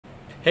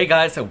Hey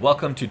guys, and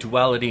welcome to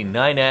Duality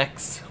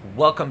 9X.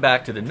 Welcome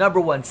back to the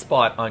 #1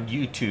 spot on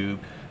YouTube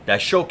that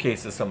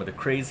showcases some of the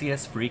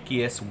craziest,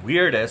 freakiest,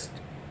 weirdest,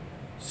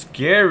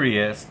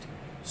 scariest,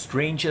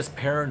 strangest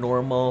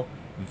paranormal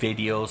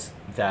videos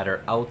that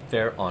are out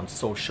there on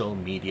social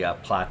media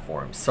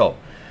platforms. So,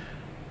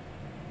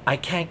 I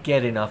can't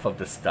get enough of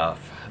the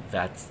stuff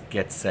that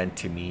gets sent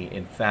to me.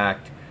 In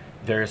fact,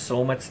 there's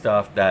so much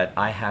stuff that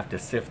I have to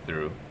sift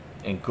through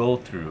and go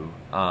through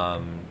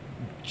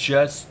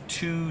just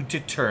to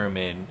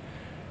determine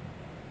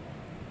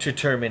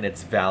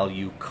its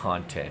value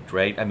content,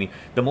 right? I mean,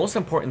 the most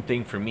important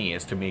thing for me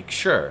is to make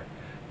sure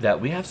that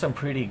we have some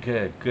pretty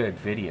good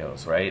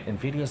videos, right? And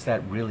videos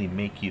that really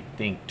make you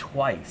think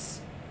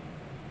twice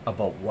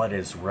about what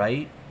is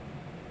right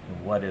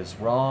and what is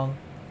wrong,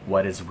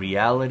 what is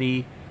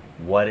reality,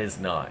 what is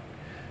not.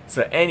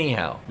 So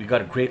anyhow, we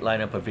got a great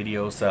lineup of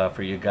videos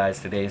for you guys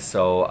today.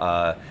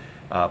 So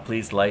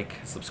please like,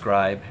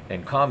 subscribe,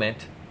 and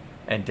comment,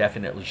 and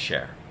definitely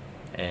share.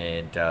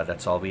 And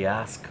that's all we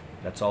ask.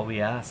 That's all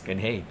we ask. And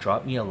hey,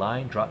 drop me a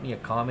line, drop me a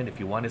comment if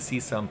you want to see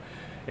some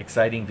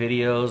exciting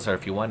videos, or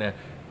if you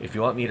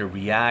want me to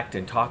react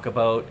and talk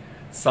about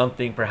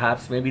something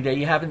perhaps maybe that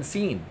you haven't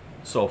seen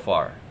so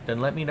far. Then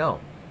let me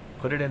know.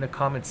 Put it in the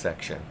comment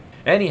section.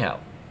 Anyhow,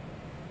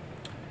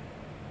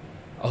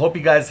 I hope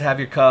you guys have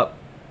your cup.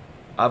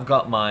 I've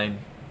got mine,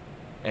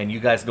 and you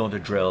guys know the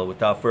drill.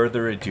 Without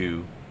further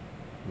ado,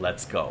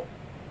 let's go.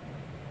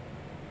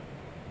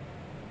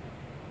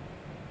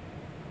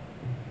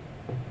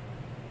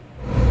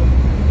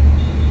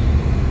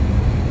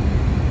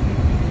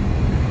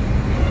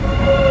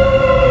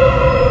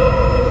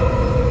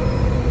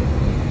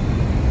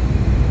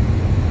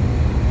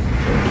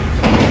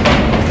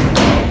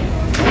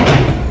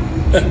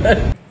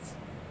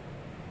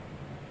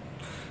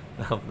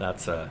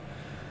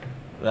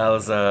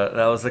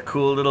 That was a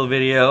cool little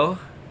video.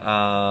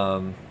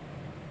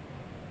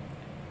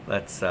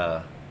 Let's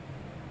I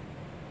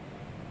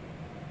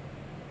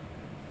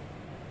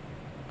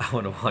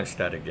want to watch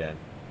that again.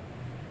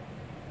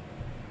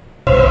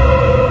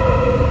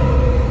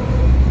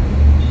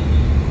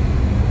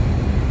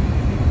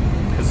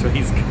 So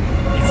he's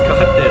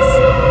got this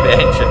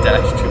bench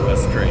attached to a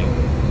string,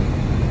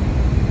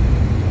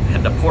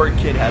 and the poor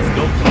kid has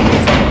no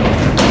clothes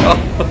on.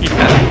 Oh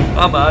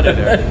yeah, I'm out of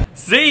there.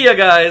 See ya,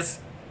 guys.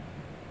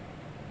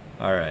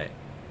 All right.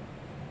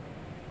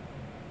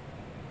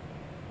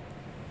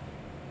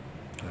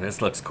 This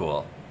looks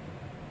cool.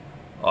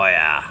 Oh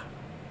yeah.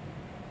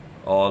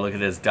 Oh, look at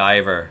this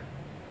diver.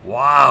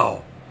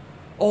 Wow.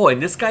 Oh,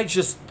 and this guy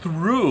just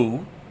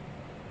threw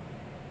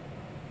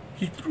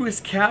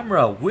his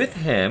camera with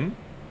him.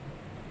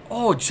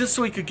 Oh, just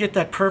so he could get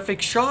that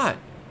perfect shot.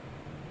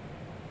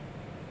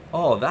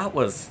 Oh, that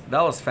was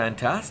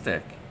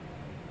fantastic.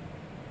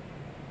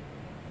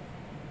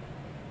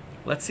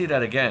 Let's see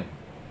that again.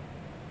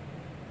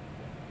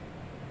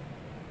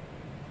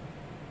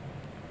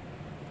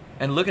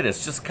 And look at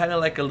this, just kind of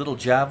like a little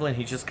javelin.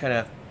 He just kind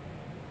of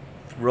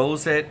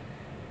throws it.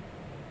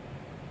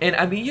 And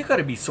I mean, you got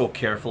to be so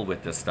careful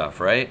with this stuff,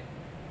 right?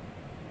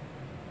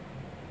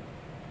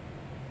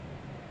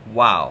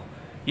 Wow.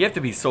 You have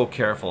to be so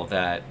careful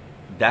that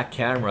that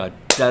camera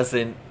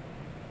doesn't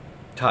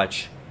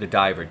touch the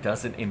diver,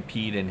 doesn't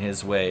impede in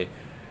his way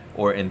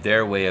or in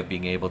their way of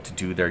being able to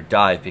do their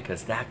dive,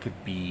 because that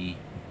could be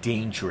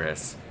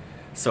dangerous.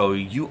 So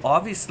you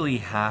obviously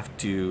have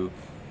to,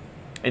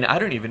 and I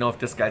don't even know if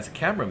this guy's a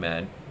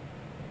cameraman.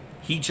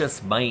 He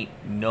just might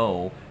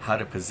know how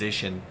to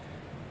position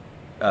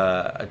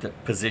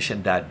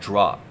that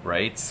drop,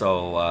 right?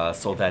 So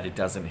so that it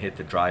doesn't hit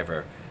the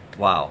driver.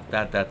 Wow,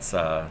 that's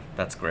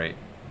great.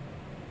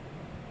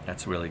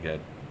 That's really good.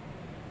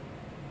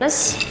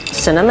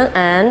 Cinnamon,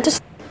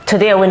 and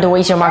today I went to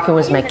Asian market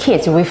with my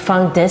kids. We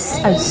found this.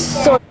 I'm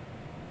so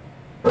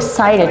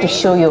excited to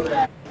show you.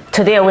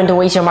 Today I went to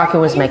Asian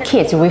market with my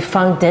kids. We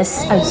found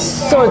this. I'm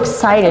so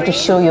excited to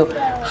show you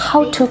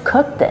how to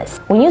cook this.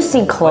 When you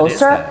see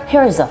closer,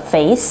 here is a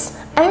face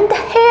and the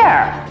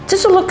hair.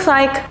 This looks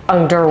like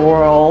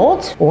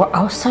underworld or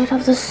outside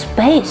of the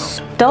space.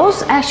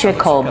 Those actually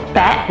called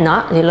bat,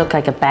 not they look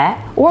like a bat,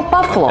 or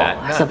buffalo.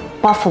 It's a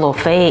buffalo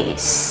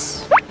face.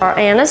 Our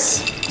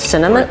anise,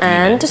 cinnamon,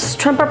 and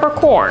shrimp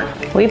peppercorn.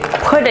 We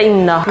put it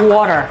in the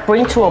water,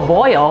 bring to a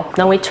boil,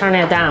 then we turn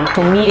it down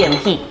to medium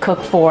heat, cook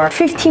for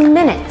 15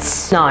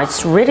 minutes. Now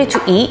it's ready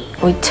to eat.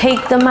 We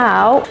take them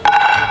out.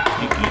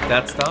 You eat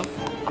that stuff?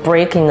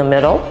 Break in the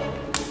middle.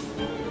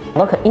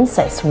 Look,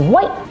 inside's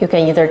white. You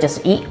can either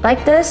just eat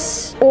like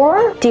this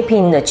or dip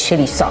in the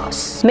chili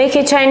sauce. Make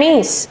it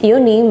Chinese. You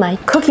need my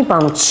cookie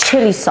bomb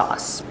chili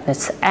sauce.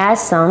 Let's add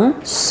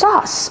some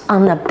sauce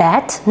on the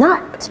bat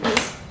nut.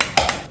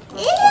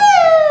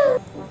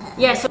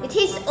 Yes, it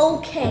tastes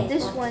okay.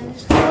 This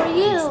one's for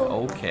you.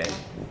 Okay.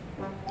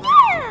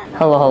 Yeah.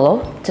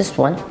 Hello. This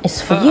one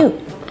is for you.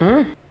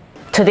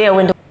 Today I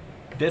went to...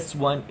 This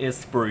one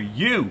is for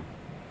you.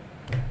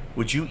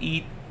 Would you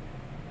eat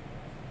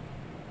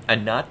a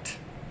nut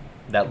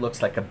that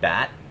looks like a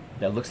bat?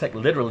 That looks like,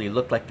 literally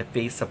look like the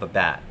face of a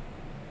bat?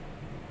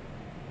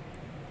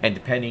 And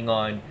depending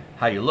on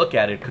how you look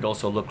at it, could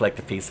also look like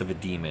the face of a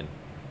demon.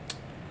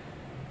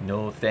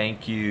 No,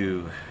 thank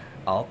you.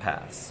 I'll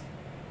pass.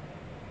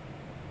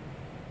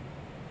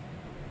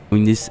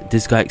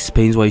 This guy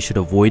explains why you should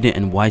avoid it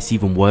and why it's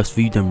even worse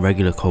for you than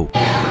regular Coke.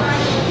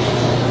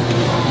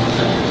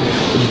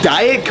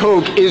 Diet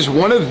Coke is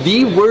one of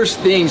the worst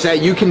things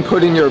that you can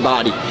put in your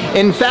body.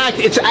 In fact,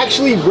 it's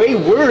actually way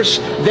worse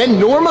than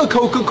normal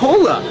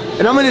Coca-Cola.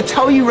 And I'm going to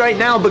tell you right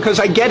now because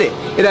I get it.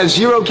 It has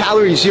 0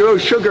 calories, 0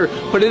 sugar,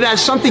 but it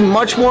has something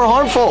much more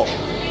harmful.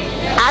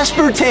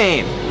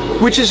 Aspartame,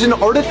 which is an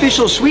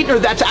artificial sweetener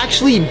that's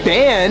actually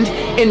banned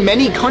in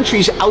many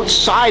countries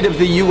outside of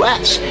the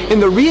US.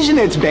 And the reason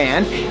it's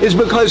banned is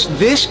because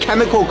this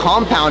chemical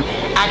compound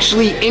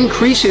actually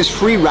increases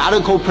free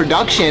radical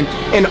production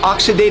and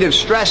oxidative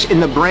stress in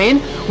the brain,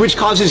 which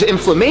causes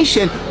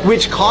inflammation,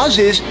 which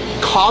causes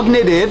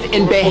cognitive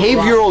and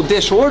behavioral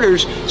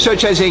disorders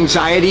such as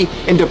anxiety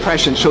and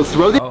depression. So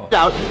throw this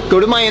out, go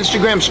to my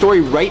Instagram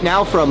story right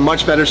now for a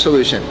much better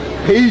solution.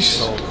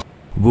 Peace.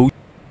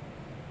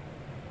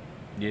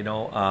 You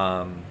know,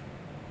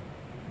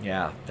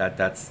 yeah,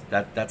 that's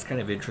kind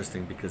of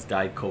interesting because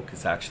Diet Coke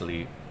is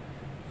actually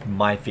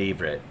my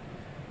favorite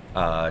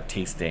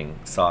tasting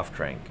soft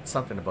drink.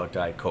 Something about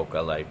Diet Coke I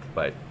like,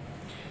 but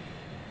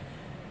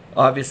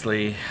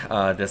obviously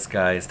this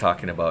guy is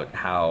talking about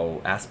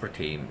how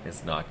aspartame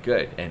is not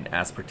good, and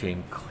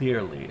aspartame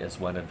clearly is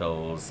one of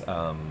those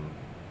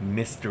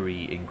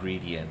mystery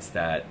ingredients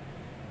that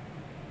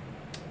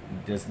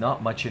there's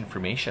not much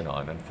information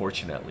on,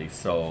 unfortunately.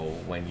 So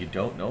when you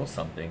don't know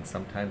something,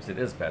 sometimes it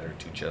is better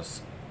to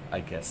just, I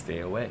guess, stay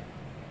away.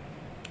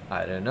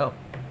 I don't know.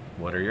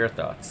 What are your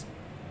thoughts?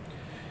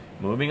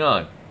 Moving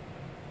on.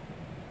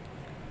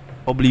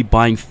 Probably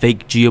buying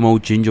fake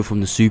GMO ginger from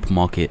the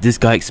supermarket. This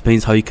guy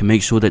explains how you can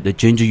make sure that the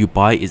ginger you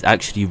buy is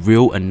actually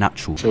real and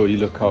natural. Sure, you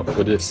look out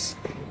for this.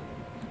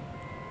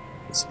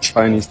 It's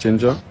Chinese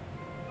ginger.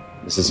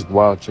 This is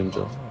wild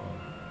ginger.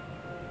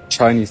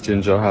 Chinese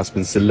ginger has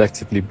been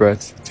selectively bred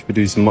to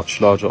produce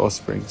much larger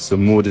offspring, so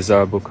more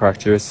desirable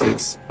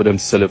characteristics for them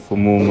to sell it for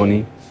more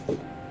money.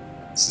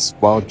 This is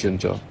wild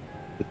ginger.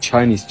 The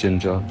Chinese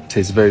ginger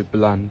tastes very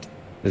bland,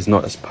 is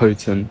not as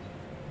potent,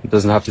 it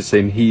doesn't have the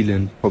same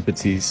healing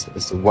properties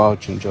as the wild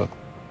ginger.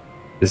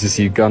 This is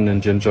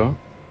Ugandan ginger,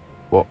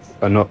 but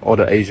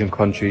other Asian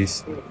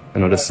countries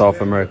and other South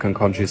American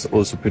countries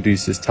also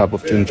produce this type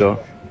of ginger.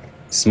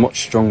 It's much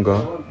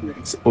stronger,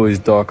 it's always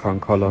darker in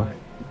color.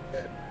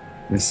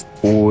 It's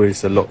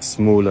always a lot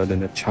smaller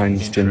than the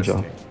Chinese ginger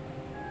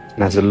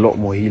and has a lot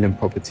more healing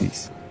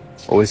properties.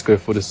 Always go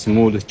for the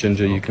smallest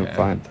ginger you can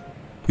find.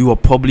 You are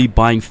probably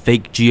buying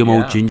fake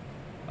GMO ginger.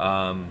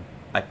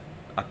 I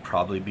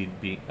probably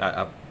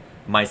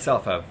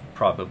myself have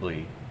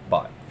probably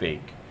bought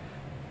fake,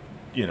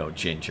 you know,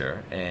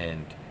 ginger,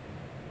 and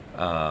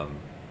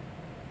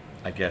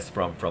I guess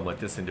from what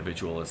this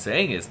individual is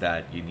saying is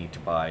that you need to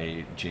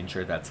buy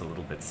ginger that's a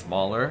little bit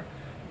smaller,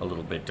 a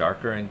little bit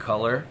darker in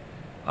color.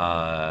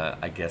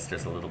 I guess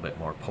there's a little bit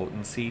more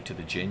potency to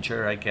the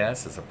ginger, I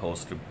guess, as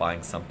opposed to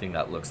buying something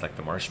that looks like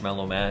the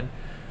Marshmallow Man.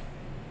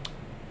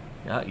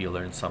 Yeah, you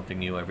learn something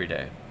new every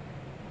day.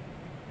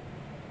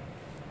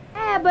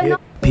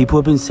 People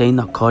have been saying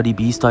that Cardi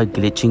B started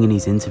glitching in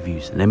these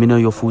interviews. Let me know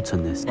your thoughts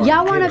on this.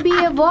 Y'all want to be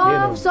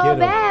involved so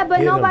bad, but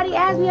nobody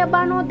asked me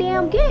about no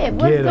damn gift.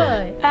 What's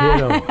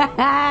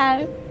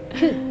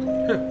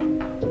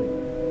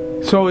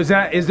good? So is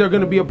there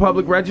going to be a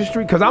public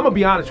registry? Because I'm going to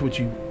be honest with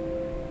you.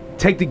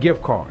 Take the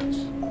gift cards.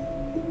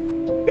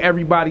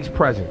 Everybody's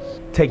presents.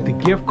 Take the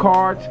gift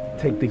cards,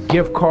 take the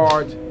gift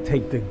cards,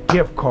 take the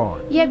gift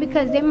cards. Yeah,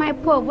 because they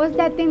might put, what's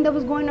that thing that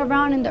was going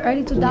around in the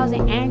early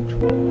 2000s?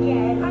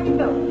 Yeah, I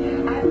know.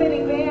 I'm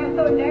feeling great. I'm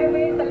so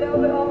nervous, a little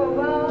bit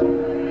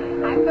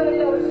overwhelmed. I feel a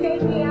little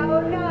shaky. I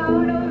don't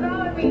know what's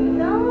wrong with me.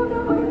 No,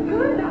 it's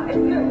good. It's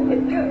good.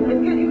 It's good.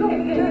 It's good. You go.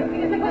 It's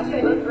good.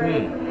 You look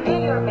great.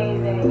 And you're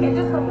amazing. And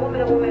just from woman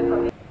to woman for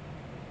me.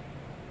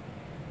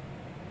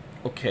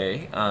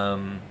 Okay,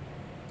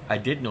 I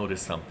did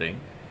notice something.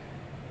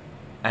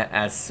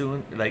 As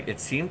soon, like, it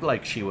seemed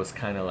like she was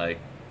kind of like,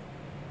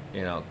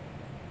 you know,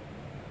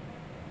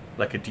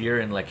 like a deer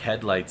in like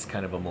headlights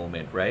kind of a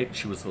moment, right?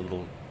 She was a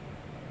little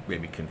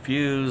maybe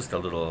confused, a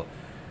little,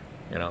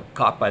 you know,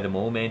 caught by the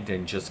moment,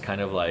 and just kind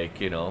of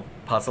like, you know,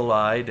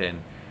 puzzle-eyed,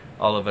 and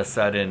all of a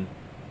sudden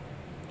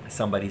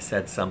somebody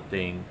said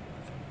something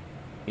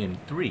in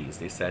threes.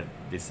 They said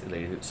this,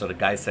 so the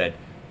guy said,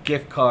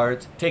 gift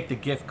cards, take the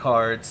gift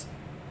cards,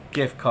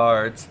 gift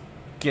cards,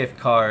 gift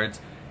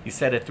cards. He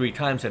said it 3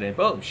 times, and then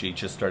boom, she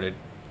just started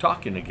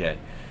talking again.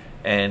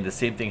 And the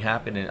same thing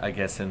happened, I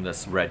guess, in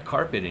this red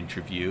carpet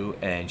interview,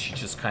 and she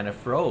just kind of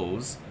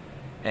froze.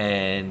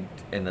 And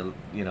the,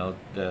 you know,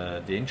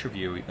 the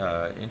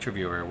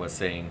interviewer was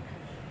saying,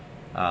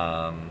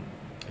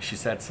 she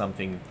said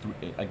something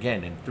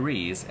again in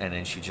threes, and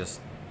then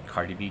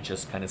Cardi B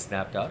just kind of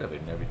snapped out of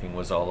it, and everything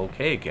was all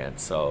okay again.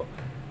 So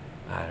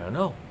I don't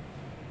know.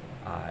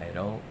 I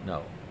don't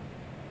know.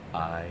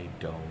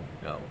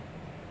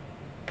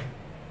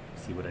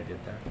 See what I did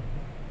there?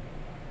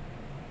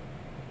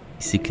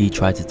 basically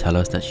tried to tell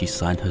us that she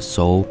signed her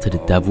soul to the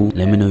devil.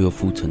 Let me know your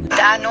thoughts on this.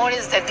 I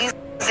noticed that these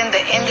in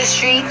the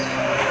industry,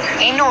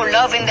 ain't no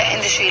love in the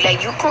industry.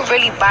 Like, you could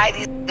really buy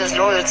these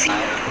loyalty.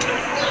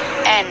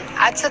 And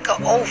I took an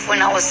oath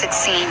when I was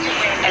 16,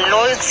 and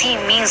loyalty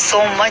means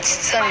so much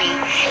to me.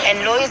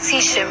 And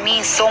loyalty should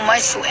mean so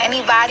much to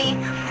anybody,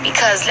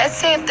 because let's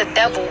say if the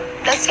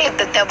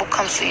devil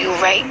comes to you,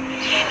 right,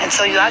 and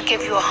so I'll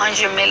give you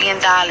 $100 million,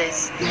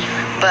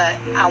 but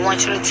I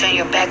want you to turn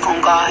your back on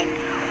God.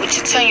 Would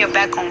you turn your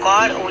back on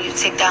God, or will you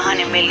take that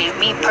 $100 million?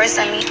 Me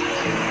personally,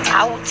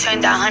 I would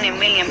turn that $100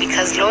 million,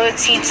 because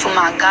loyalty to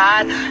my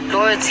God,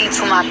 loyalty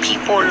to my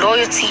people,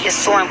 loyalty is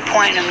so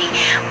important to me.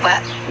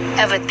 But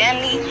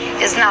evidently,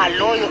 it's not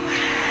loyal.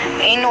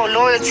 Ain't no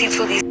loyalty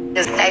to these.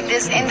 Like,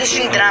 this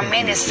industry that I'm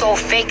in is so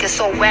fake, it's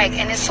so whack,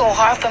 and it's so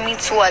hard for me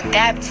to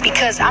adapt,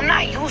 because I'm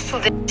not used to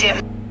this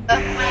shit.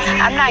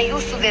 I'm not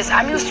used to this.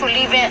 I'm used to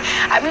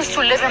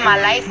living my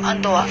life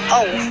under an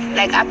oath.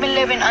 Like, I've been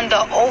living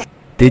under oath.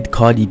 Did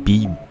Cardi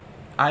B?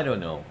 I don't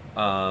know.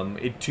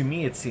 To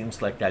me, it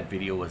seems like that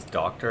video was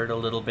doctored a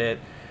little bit.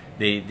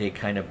 They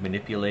kind of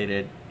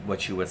manipulated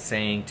what she was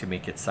saying to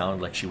make it sound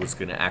like she was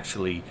going to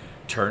actually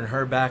turn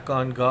her back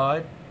on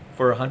God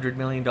for $100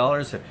 million.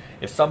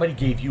 If somebody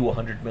gave you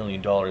 $100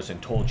 million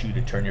and told you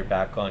to turn your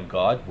back on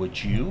God,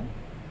 would you?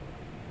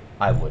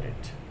 I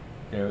wouldn't.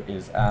 There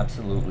is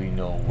absolutely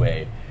no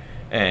way.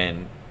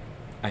 And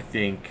I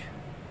think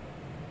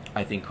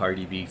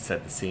Cardi B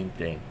said the same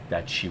thing,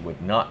 that she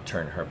would not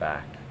turn her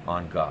back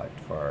on God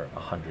for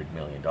 $100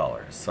 million.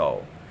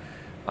 So,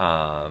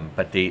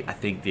 but I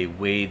think the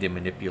way they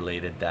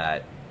manipulated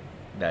that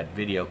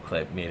video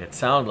clip made it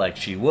sound like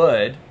she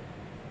would.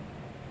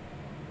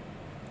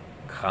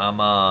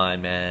 Come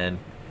on, man.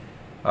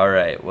 All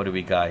right, what do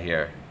we got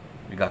here?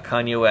 We got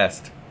Kanye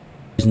West.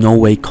 There's no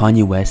way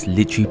Kanye West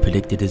literally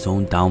predicted his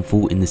own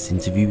downfall in this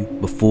interview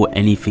before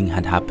anything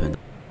had happened.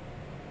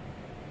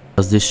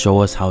 Does this show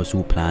us how it's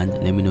all planned?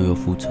 Let me know your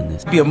thoughts on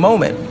this. Be a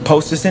moment,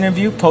 post this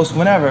interview, post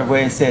whenever,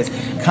 where it says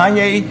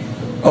Kanye,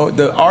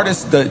 the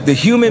artist, the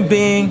human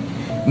being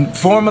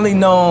formerly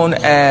known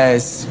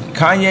as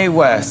Kanye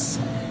West,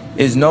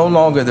 is no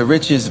longer the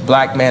richest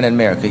black man in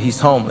America.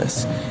 He's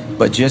homeless.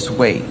 But just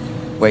wait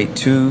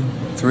 2,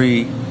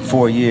 3,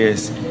 4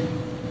 years,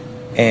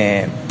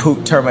 and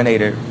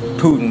Terminator,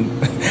 Putin,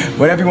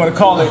 whatever you want to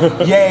call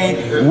it,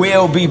 Ye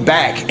will be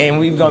back, and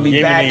we're gonna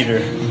be back,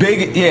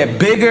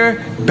 bigger,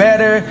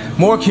 better,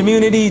 more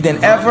community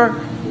than ever,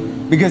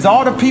 because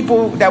all the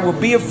people that will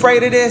be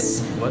afraid of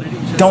this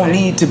don't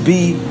need to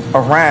be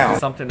around.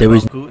 Something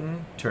about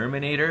Putin,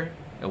 Terminator,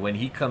 and when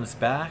he comes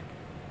back,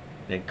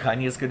 then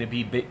Kanye's gonna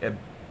be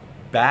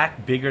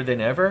back bigger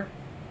than ever.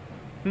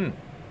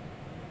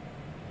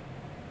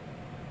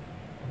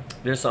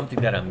 There's something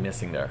that I'm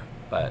missing there,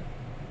 but.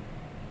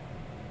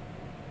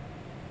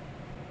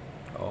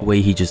 The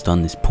way he just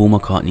done this. Paul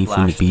McCartney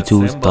from the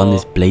Beatles done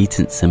this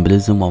blatant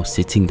symbolism while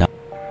sitting down.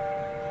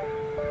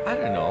 I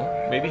don't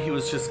know. Maybe he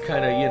was just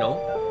kind of, you know,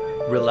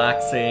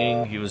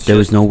 relaxing. There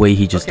was no way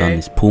he just done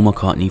this. Paul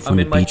McCartney from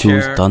the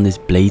Beatles done this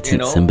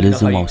blatant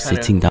symbolism while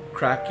sitting down.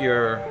 Crack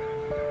your,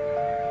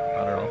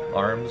 I don't know,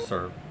 arms,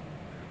 or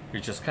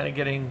you're just kind of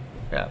getting.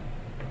 Yeah,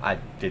 I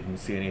didn't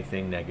see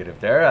anything negative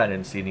there. I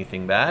didn't see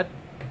anything bad.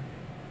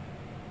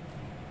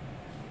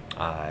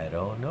 I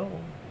don't know.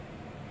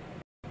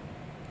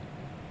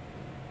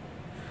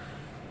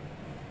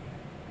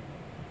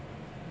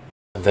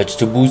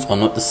 Vegetables are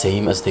not the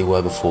same as they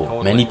were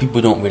before. Many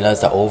people don't realize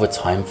that over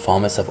time,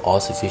 farmers have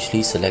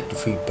artificially selected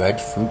free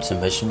bread, fruits and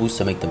vegetables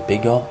to make them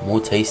bigger,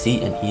 more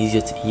tasty and easier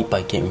to eat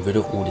by getting rid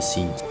of all the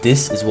seeds.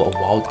 This is what a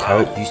wild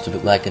carrot used to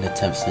look like in the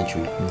 10th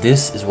century.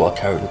 This is what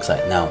a carrot looks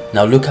like now.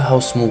 Now look at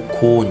how small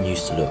corn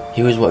used to look.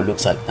 Here is what it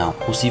looks like now.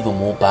 What's even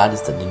more bad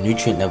is that the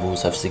nutrient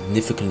levels have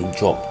significantly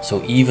dropped.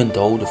 So even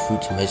though the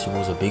fruits and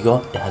vegetables are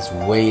bigger, it has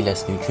way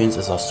less nutrients,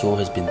 as our soil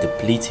has been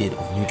depleted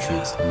of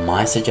nutrients.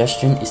 My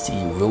suggestion is to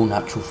eat real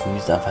natural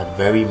foods that have had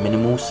very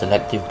minimal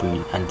selective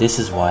breeding, and this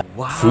is why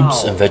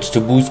fruits and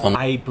vegetables are.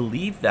 I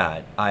believe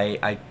that.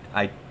 I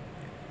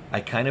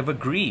kind of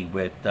agree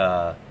with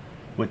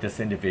this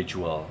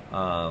individual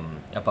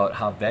about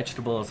how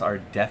vegetables are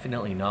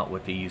definitely not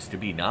what they used to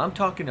be. Now I'm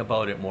talking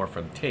about it more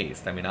from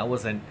taste. I mean, I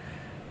wasn't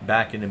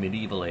back in the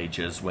medieval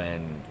ages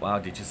when, wow,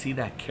 did you see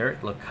that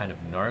carrot look kind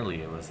of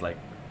gnarly? It was like,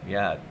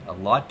 yeah, a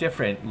lot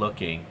different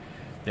looking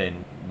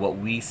than what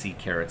we see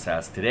carrots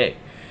as today.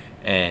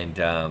 And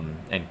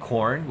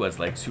corn was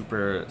like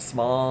super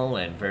small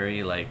and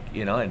very, like,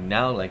 you know, and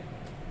now like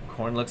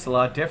corn looks a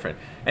lot different.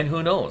 And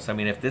who knows? I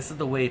mean, if this is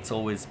the way it's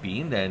always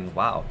been, then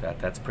wow,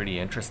 that's pretty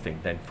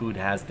interesting. Then food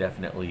has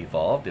definitely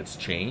evolved. It's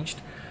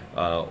changed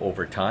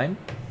over time.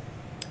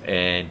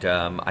 And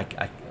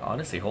I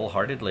honestly,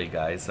 wholeheartedly,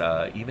 guys,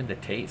 even the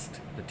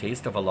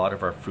taste of a lot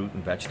of our fruit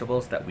and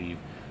vegetables that we've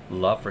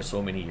loved for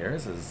so many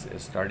years is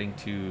starting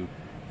to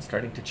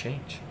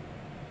change.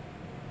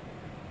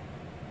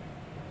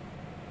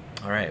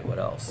 All right, what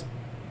else?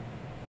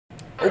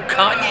 Oh,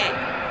 Kanye!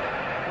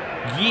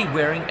 Ye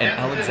wearing an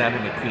Alexander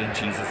McQueen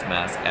Jesus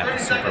mask at the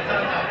Super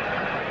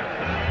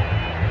Bowl.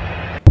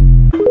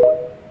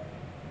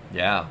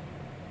 Yeah.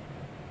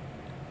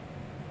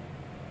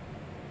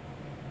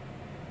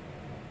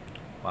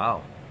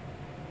 Wow.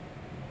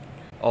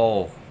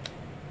 Oh,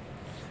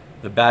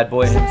 the bad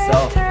boy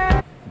himself,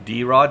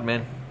 D.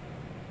 Rodman.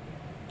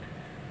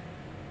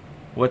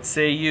 What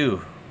say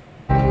you?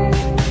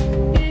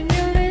 Okay.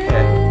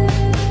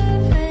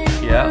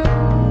 Yeah.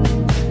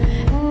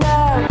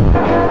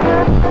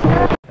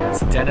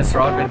 It's Dennis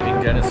Rodman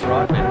being Dennis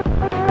Rodman.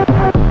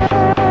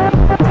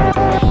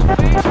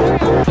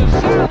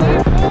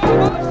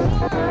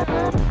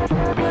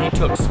 I mean, he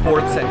took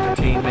sports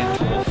entertainment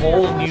to a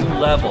whole new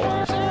level.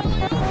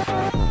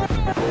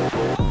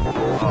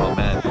 Oh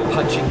man,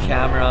 punching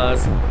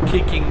cameras,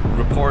 kicking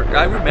report.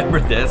 I remember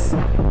this.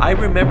 I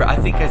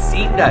think I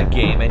seen that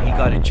game and he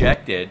got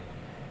ejected.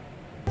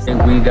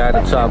 And we got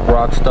a top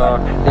rock star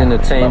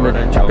entertainment.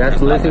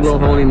 That's Lizzie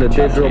Lohan holding the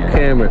digital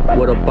camera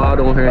with a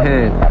bottle in her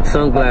hand,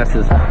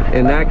 sunglasses.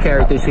 In that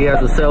character, she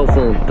has a cell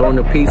phone throwing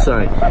a peace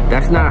sign.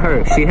 That's not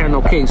her. She had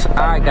no case.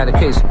 I got a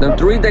case. Them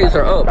 3 days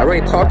are up. I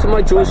already talked to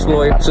my Jewish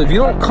lawyer. So if you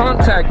don't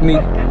contact me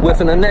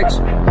within the next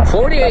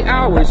 48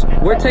 hours,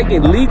 we're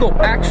taking legal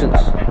actions.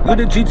 You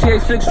the GTA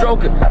 6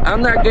 Joker.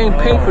 I'm not getting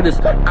paid for this.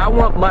 I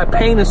want my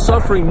pain and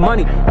suffering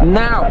money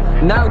now.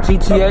 Now,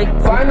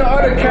 GTA. Find the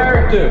other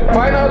character.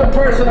 Find the other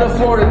person in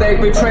Florida they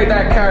betrayed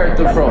that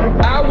character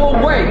from. I will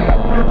wait.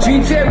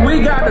 GTA,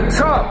 we got the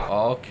top.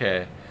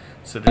 Okay.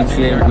 So there's a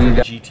character in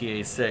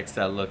GTA 6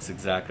 that looks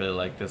exactly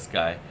like this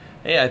guy.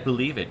 Hey, I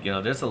believe it. You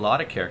know, there's a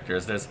lot of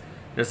characters.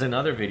 There's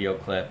another video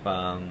clip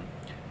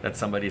that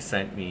somebody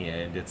sent me,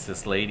 and it's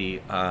this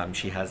lady.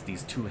 She has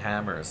these 2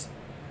 hammers,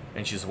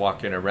 and she's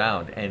walking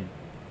around. And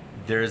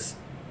there's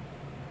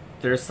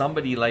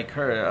somebody like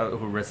her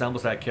who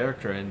resembles that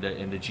character in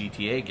the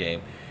GTA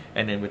game,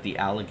 and then with the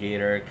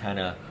alligator kind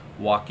of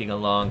walking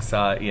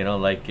alongside, you know,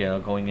 like, you know,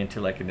 going into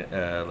like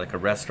a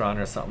restaurant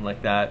or something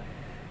like that.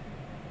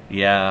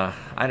 Yeah,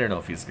 I don't know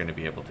if he's going to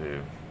be able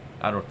to.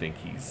 I don't think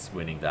he's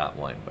winning that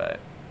one, but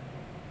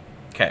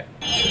okay.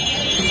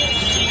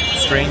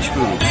 Strange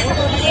foods.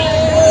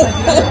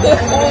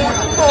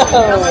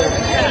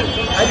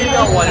 I did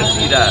not want to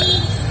see that.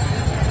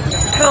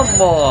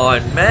 Come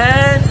on,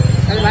 man.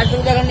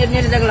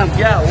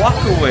 Yeah,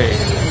 walk away.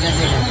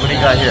 What do you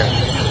got here?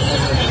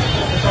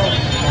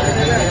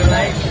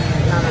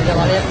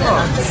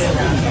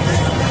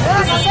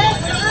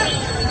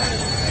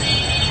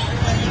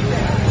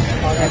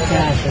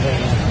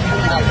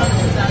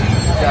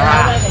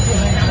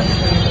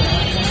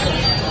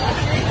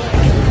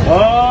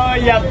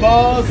 Olha,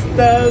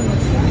 Boston,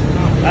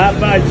 a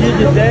partir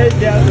de 10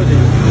 reais.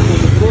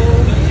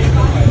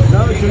 Dá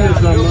o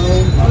Júnior na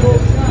mão,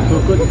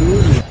 tocou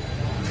tudo.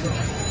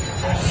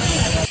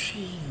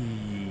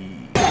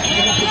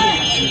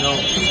 You know,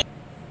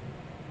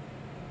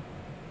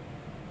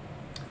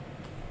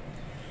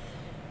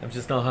 I'm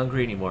just not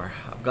hungry anymore.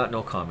 I've got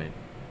no comment.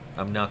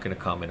 I'm not going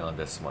to comment on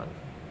this one.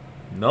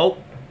 Nope,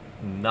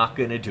 not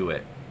going to do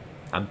it.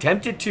 I'm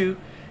tempted to.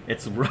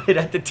 It's right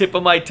at the tip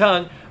of my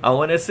tongue. I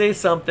want to say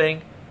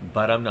something,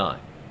 but I'm not.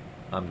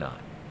 I'm not.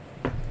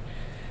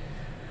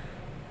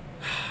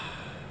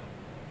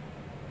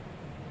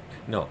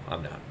 No,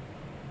 I'm not.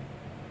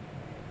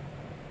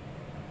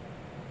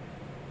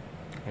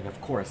 And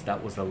of course,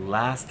 that was the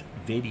last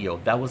video.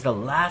 That was the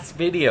last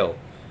video.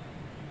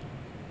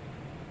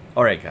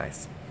 All right,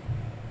 guys.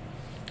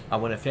 I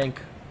want to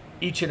thank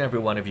each and every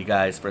one of you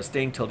guys for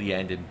staying till the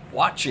end and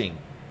watching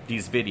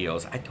these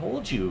videos. I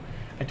told you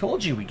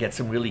we get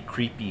some really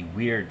creepy,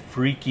 weird,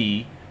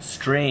 freaky,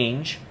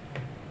 strange,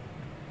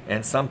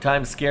 and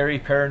sometimes scary,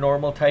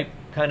 paranormal type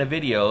kind of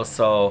videos.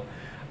 So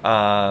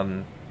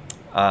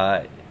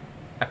I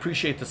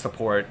appreciate the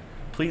support.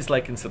 Please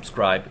like and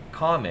subscribe,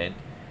 comment,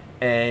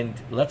 and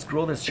let's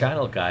grow this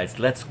channel, guys.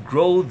 Let's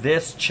grow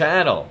this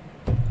channel.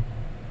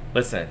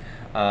 Listen,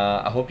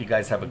 I hope you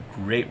guys have a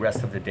great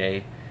rest of the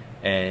day,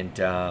 and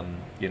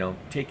you know,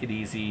 take it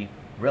easy,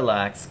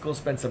 relax, go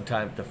spend some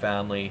time with the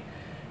family,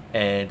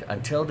 and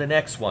until the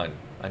next one,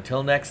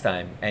 until next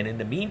time, and in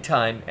the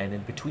meantime and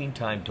in between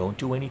time, don't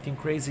do anything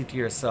crazy to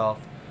yourself.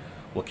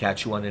 We'll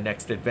catch you on the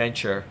next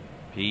adventure.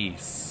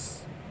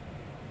 Peace.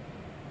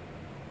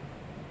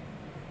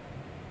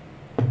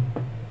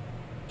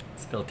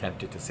 Still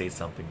tempted to say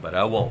something, but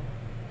I won't.